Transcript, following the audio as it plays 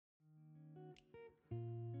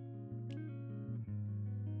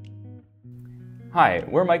Hi,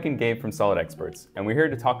 we're Mike and Gabe from Solid Experts, and we're here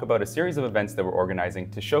to talk about a series of events that we're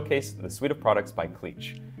organizing to showcase the suite of products by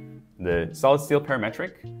Cleach, the SolidSteel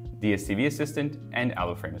Parametric, DSTV Assistant, and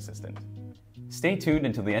AluFrame Assistant. Stay tuned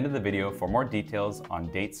until the end of the video for more details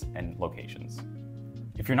on dates and locations.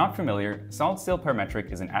 If you're not familiar, SolidSteel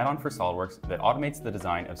Parametric is an add-on for SolidWorks that automates the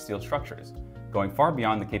design of steel structures, going far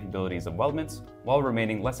beyond the capabilities of weldments while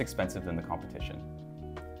remaining less expensive than the competition.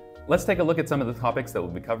 Let's take a look at some of the topics that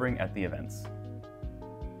we'll be covering at the events.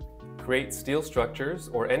 Create steel structures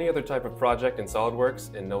or any other type of project in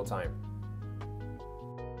SolidWorks in no time.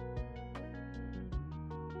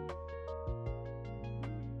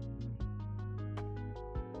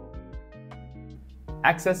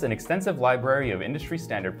 Access an extensive library of industry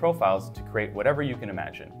standard profiles to create whatever you can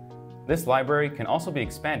imagine. This library can also be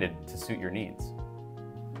expanded to suit your needs.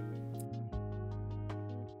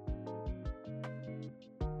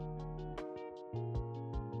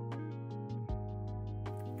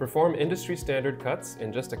 Perform industry standard cuts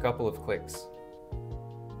in just a couple of clicks.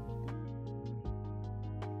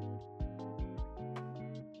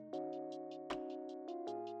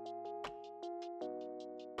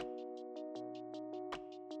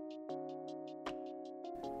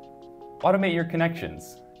 Automate your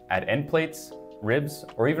connections. Add end plates, ribs,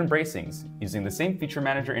 or even bracings using the same Feature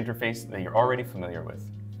Manager interface that you're already familiar with.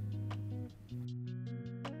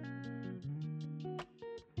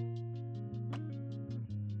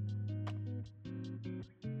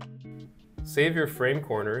 Save your frame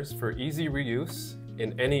corners for easy reuse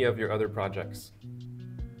in any of your other projects.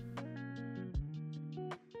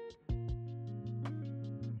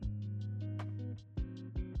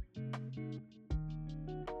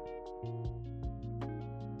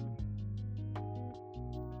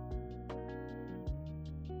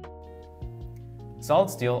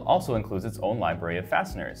 SolidSteel also includes its own library of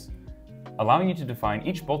fasteners, allowing you to define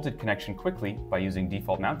each bolted connection quickly by using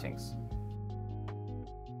default mountings.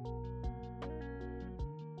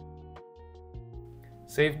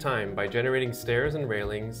 Save time by generating stairs and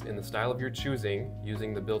railings in the style of your choosing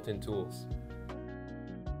using the built-in tools.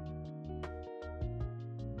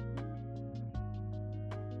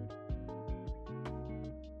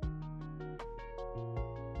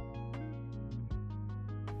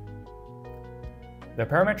 The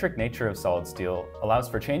parametric nature of SolidSteel allows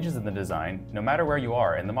for changes in the design no matter where you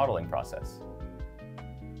are in the modeling process.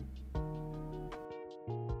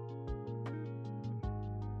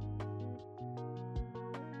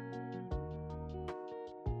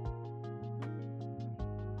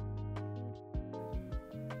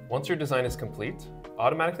 Once your design is complete,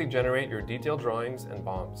 automatically generate your detailed drawings and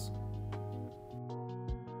bombs.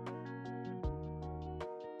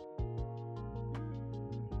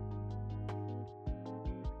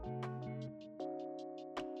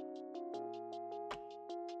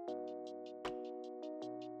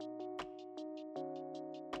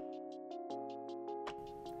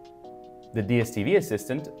 The DSTV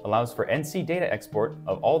Assistant allows for NC data export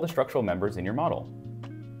of all the structural members in your model.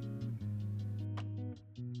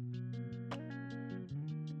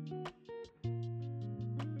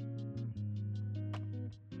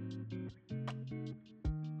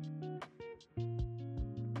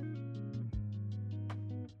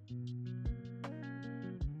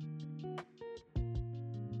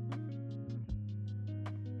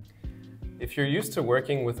 If you're used to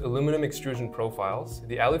working with aluminum extrusion profiles,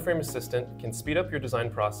 the AluFrame Assistant can speed up your design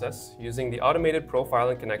process using the automated profile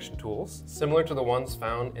and connection tools, similar to the ones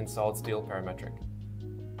found in SolidSteel Parametric.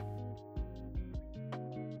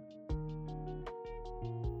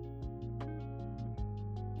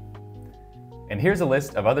 And here's a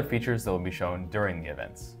list of other features that will be shown during the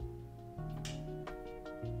events.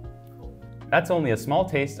 That's only a small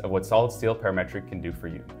taste of what SolidSteel Parametric can do for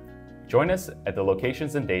you. Join us at the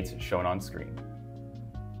locations and dates shown on screen.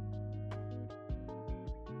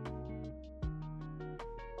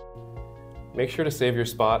 Make sure to save your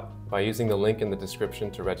spot by using the link in the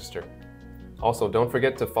description to register. Also, don't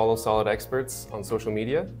forget to follow Solid Experts on social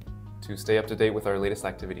media to stay up to date with our latest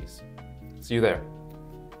activities. See you there.